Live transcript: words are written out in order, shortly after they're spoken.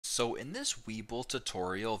So in this Webull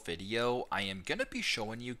tutorial video, I am going to be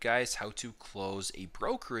showing you guys how to close a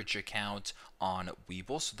brokerage account on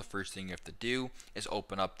Webull. So the first thing you have to do is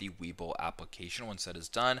open up the Webull application. Once that is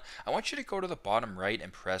done, I want you to go to the bottom right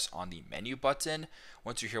and press on the menu button.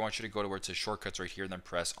 Once you're here, I want you to go to where it says shortcuts right here, then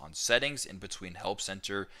press on settings. In between help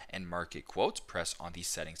center and market quotes, press on the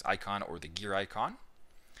settings icon or the gear icon.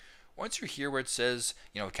 Once you're here where it says,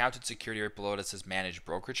 account and security right below it, it says manage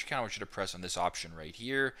brokerage account, I want you to press on this option right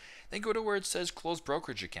here. Then go to where it says close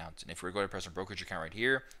brokerage account. And if we're going to press on brokerage account right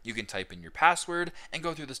here, you can type in your password and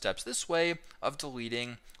go through the steps this way of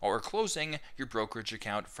deleting or closing your brokerage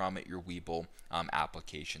account from your Webull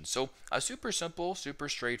application. So super simple, super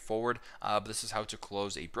straightforward. But this is how to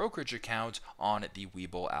close a brokerage account on the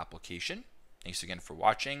Webull application. Thanks again for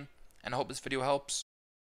watching, and I hope this video helps.